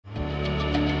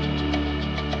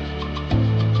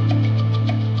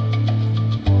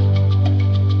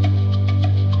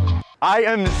I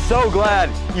am so glad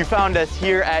you found us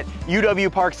here at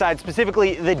UW-Parkside,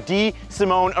 specifically the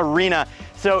DeSimone Arena.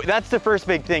 So that's the first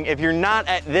big thing. If you're not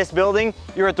at this building,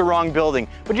 you're at the wrong building.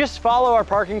 But just follow our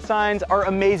parking signs. Our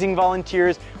amazing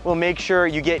volunteers will make sure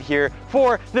you get here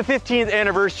for the 15th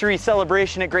anniversary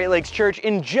celebration at Great Lakes Church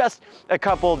in just a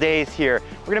couple days here.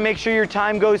 We're gonna make sure your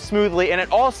time goes smoothly, and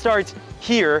it all starts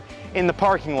here in the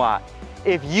parking lot.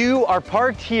 If you are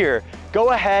parked here,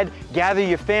 go ahead, gather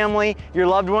your family, your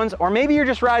loved ones, or maybe you're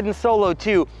just riding solo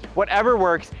too, whatever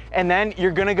works, and then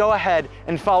you're gonna go ahead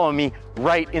and follow me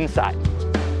right inside.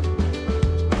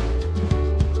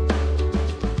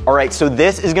 All right, so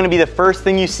this is gonna be the first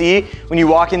thing you see when you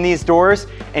walk in these doors,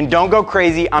 and don't go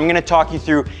crazy, I'm gonna talk you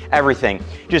through everything.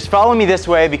 Just follow me this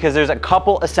way because there's a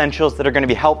couple essentials that are gonna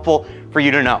be helpful for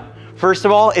you to know. First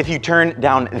of all, if you turn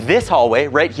down this hallway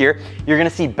right here, you're gonna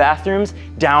see bathrooms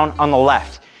down on the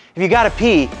left. If you gotta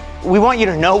pee, we want you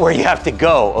to know where you have to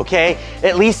go, okay?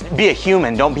 At least be a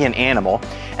human, don't be an animal.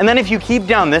 And then if you keep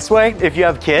down this way, if you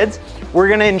have kids, we're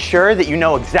gonna ensure that you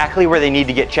know exactly where they need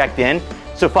to get checked in,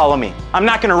 so follow me. I'm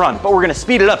not gonna run, but we're gonna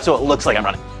speed it up so it looks like I'm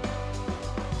running.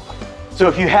 So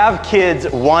if you have kids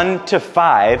 1 to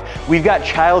 5, we've got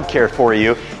childcare for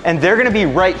you, and they're gonna be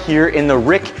right here in the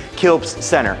Rick Kilps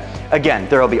Center. Again,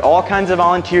 there'll be all kinds of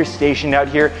volunteers stationed out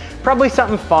here, probably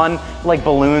something fun like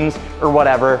balloons or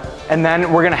whatever, and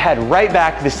then we're gonna head right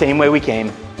back the same way we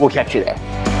came. We'll catch you there.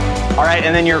 All right,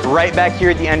 and then you're right back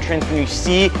here at the entrance. When you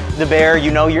see the bear,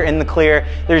 you know you're in the clear.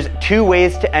 There's 2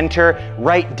 ways to enter.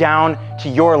 Right down to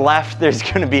your left, there's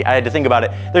gonna be, I had to think about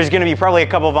it, there's gonna be probably a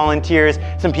couple volunteers,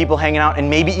 some people hanging out, and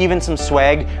maybe even some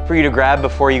swag for you to grab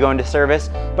before you go into service.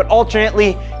 But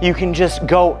alternately, you can just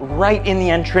go right in the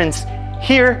entrance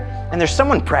here, and there's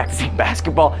someone practicing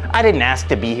basketball. I didn't ask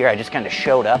to be here, I just kind of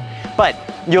showed up. But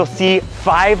you'll see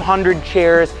 500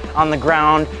 chairs on the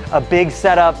ground, a big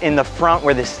setup in the front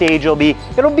where the stage will be.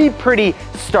 It'll be pretty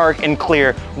stark and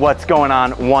clear what's going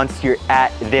on once you're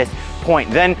at this point.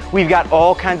 Then we've got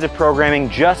all kinds of programming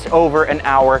just over an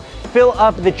hour. Fill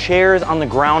up the chairs on the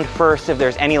ground first if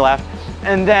there's any left,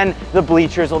 and then the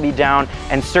bleachers will be down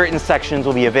and certain sections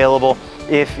will be available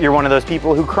if you're one of those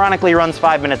people who chronically runs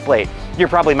 5 minutes late. You're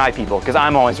probably my people, because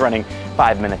I'm always running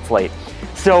 5 minutes late.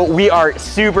 So we are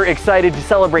super excited to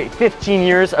celebrate 15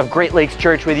 years of Great Lakes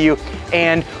Church with you,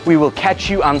 and we will catch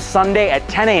you on Sunday at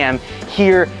 10 a.m.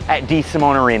 here at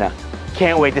DeSimone Arena.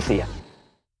 Can't wait to see you.